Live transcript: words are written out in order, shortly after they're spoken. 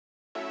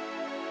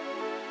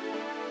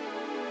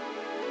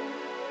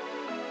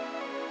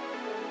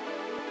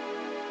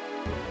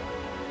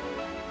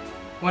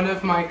One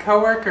of my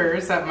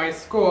coworkers at my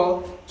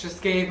school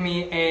just gave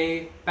me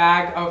a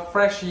bag of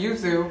fresh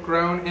yuzu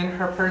grown in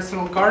her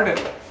personal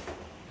garden.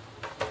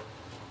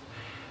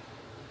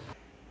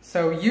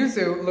 So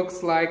yuzu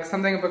looks like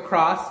something of a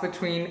cross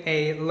between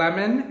a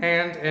lemon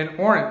and an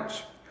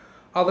orange,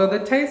 although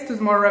the taste is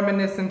more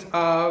reminiscent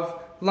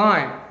of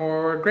lime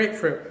or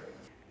grapefruit.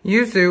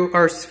 Yuzu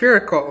are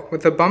spherical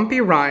with a bumpy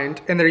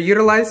rind, and they're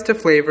utilized to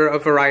flavor a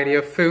variety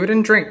of food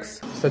and drinks,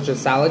 such as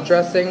salad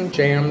dressing,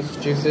 jams,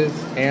 juices,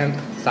 and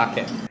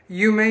sake.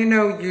 You may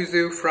know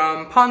yuzu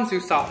from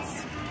ponzu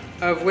sauce,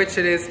 of which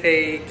it is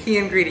a key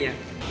ingredient.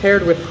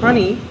 Paired with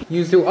honey,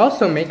 yuzu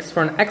also makes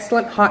for an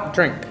excellent hot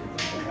drink.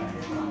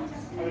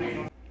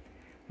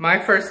 My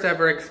first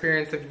ever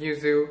experience of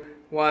yuzu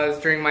was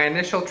during my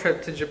initial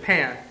trip to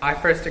Japan. I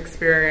first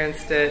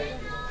experienced it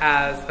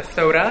as a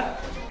soda,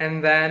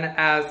 and then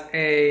as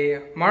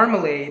a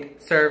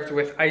marmalade served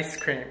with ice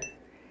cream.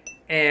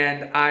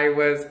 And I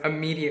was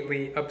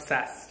immediately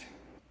obsessed.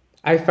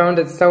 I found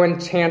it so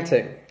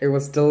enchanting. It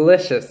was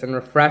delicious and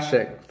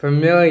refreshing,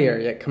 familiar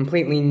yet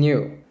completely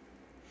new.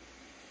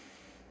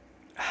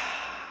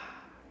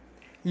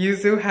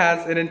 Yuzu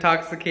has an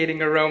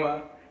intoxicating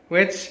aroma,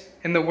 which,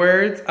 in the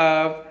words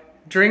of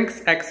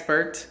drinks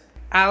expert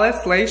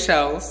Alice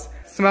Leigh-Shells,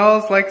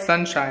 smells like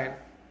sunshine.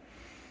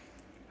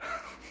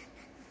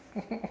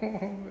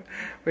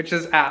 which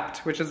is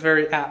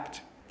very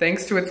apt.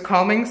 Thanks to its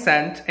calming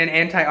scent and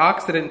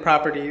antioxidant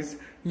properties,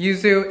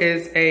 yuzu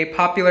is a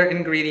popular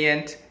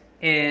ingredient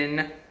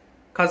in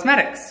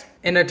cosmetics.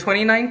 In a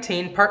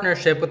 2019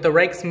 partnership with the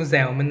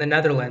Rijksmuseum in the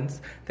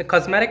Netherlands, the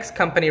cosmetics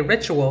company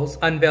Rituals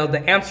unveiled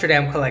the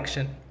Amsterdam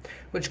collection,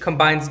 which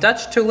combines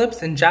Dutch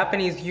tulips and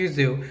Japanese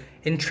yuzu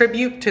in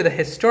tribute to the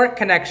historic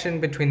connection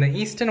between the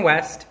East and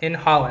West in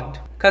Holland.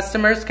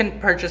 Customers can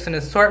purchase an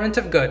assortment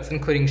of goods,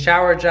 including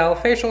shower gel,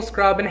 facial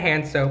scrub, and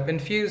hand soap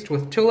infused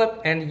with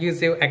tulip and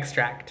yuzu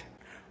extract.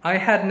 I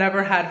had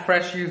never had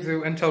fresh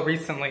yuzu until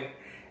recently,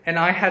 and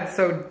I had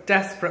so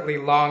desperately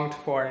longed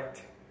for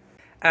it.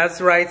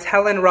 As writes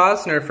Helen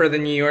Rosner for The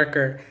New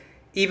Yorker,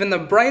 even the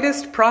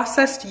brightest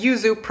processed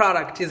yuzu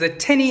product is a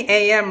tinny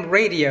AM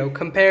radio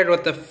compared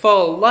with the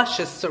full,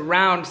 luscious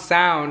surround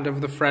sound of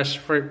the fresh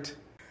fruit.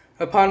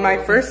 Upon my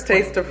first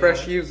taste of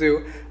fresh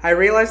yuzu, I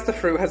realized the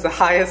fruit has a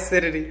high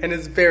acidity and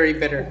is very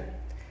bitter.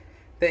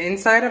 The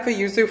inside of a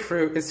yuzu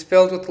fruit is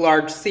filled with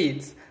large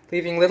seeds,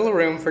 leaving little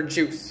room for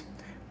juice.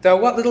 Though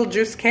what little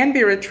juice can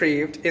be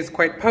retrieved is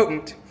quite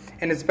potent,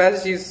 and is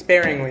best used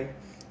sparingly.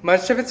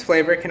 Much of its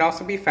flavor can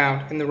also be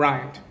found in the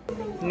rind.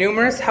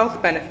 Numerous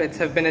health benefits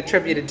have been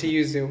attributed to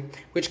yuzu,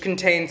 which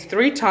contains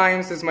 3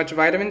 times as much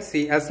vitamin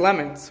C as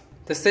lemons.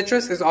 The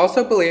citrus is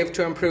also believed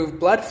to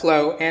improve blood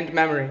flow and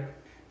memory.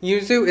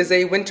 Yuzu is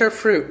a winter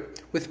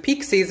fruit, with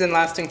peak season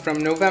lasting from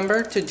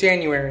November to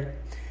January.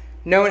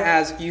 Known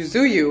as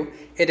yuzuyu,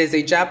 it is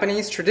a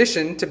Japanese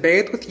tradition to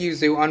bathe with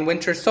yuzu on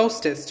winter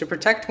solstice to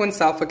protect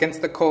oneself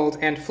against the cold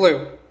and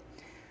flu.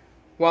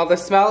 While the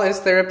smell is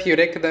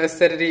therapeutic, the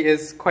acidity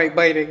is quite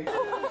biting.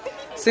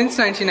 Since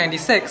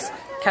 1996,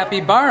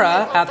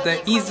 capybara at the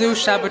Izu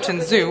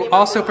Shabotan Zoo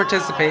also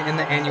participate in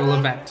the annual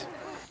event.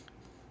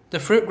 The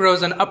fruit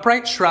grows on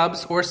upright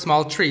shrubs or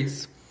small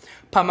trees.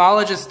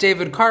 Pomologist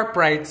David Karp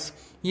writes,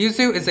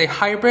 yuzu is a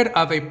hybrid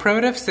of a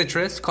primitive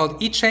citrus called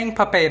Ichang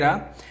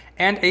papeda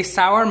and a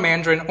sour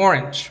mandarin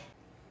orange.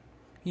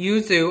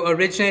 Yuzu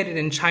originated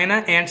in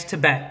China and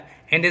Tibet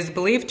and is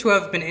believed to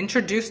have been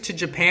introduced to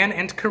Japan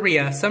and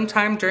Korea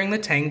sometime during the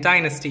Tang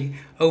Dynasty,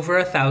 over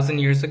 1,000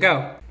 years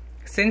ago.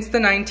 Since the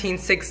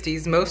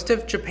 1960s, most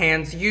of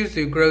Japan's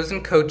yuzu grows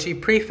in Kochi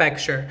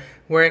Prefecture,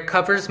 where it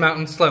covers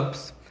mountain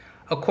slopes.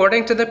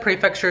 According to the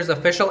prefecture's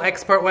official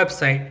export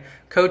website,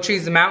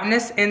 Kochi's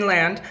mountainous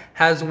inland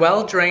has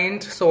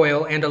well-drained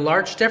soil and a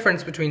large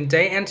difference between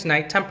day and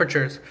night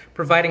temperatures,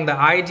 providing the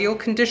ideal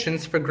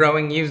conditions for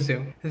growing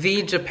yuzu.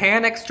 The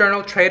Japan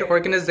External Trade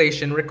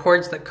Organization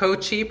records that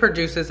Kochi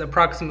produces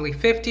approximately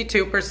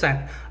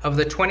 52% of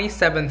the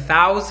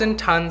 27,000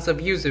 tons of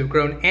yuzu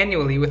grown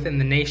annually within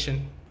the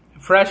nation.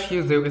 Fresh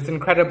yuzu is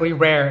incredibly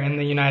rare in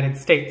the United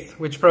States,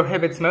 which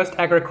prohibits most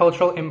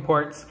agricultural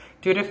imports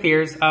due to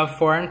fears of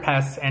foreign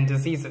pests and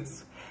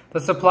diseases. The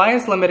supply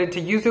is limited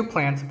to yuzu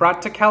plants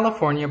brought to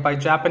California by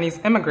Japanese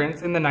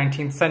immigrants in the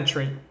 19th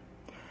century.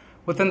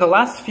 Within the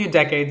last few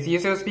decades,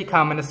 yuzu has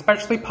become an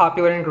especially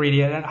popular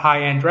ingredient at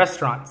high-end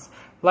restaurants,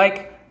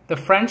 like the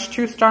French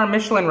 2-star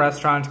Michelin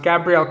restaurant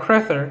Gabriel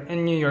Crother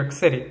in New York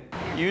City.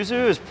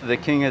 Yuzu is the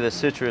king of the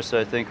citrus,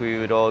 I think we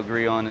would all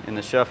agree on in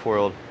the chef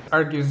world,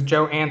 argues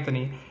Joe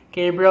Anthony,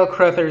 Gabriel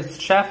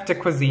Crother's chef de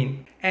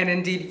cuisine. And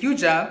indeed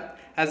yuja,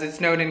 as it's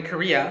known in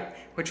Korea,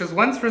 which was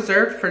once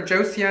reserved for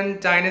Joseon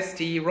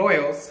Dynasty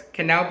royals,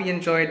 can now be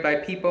enjoyed by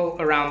people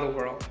around the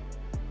world.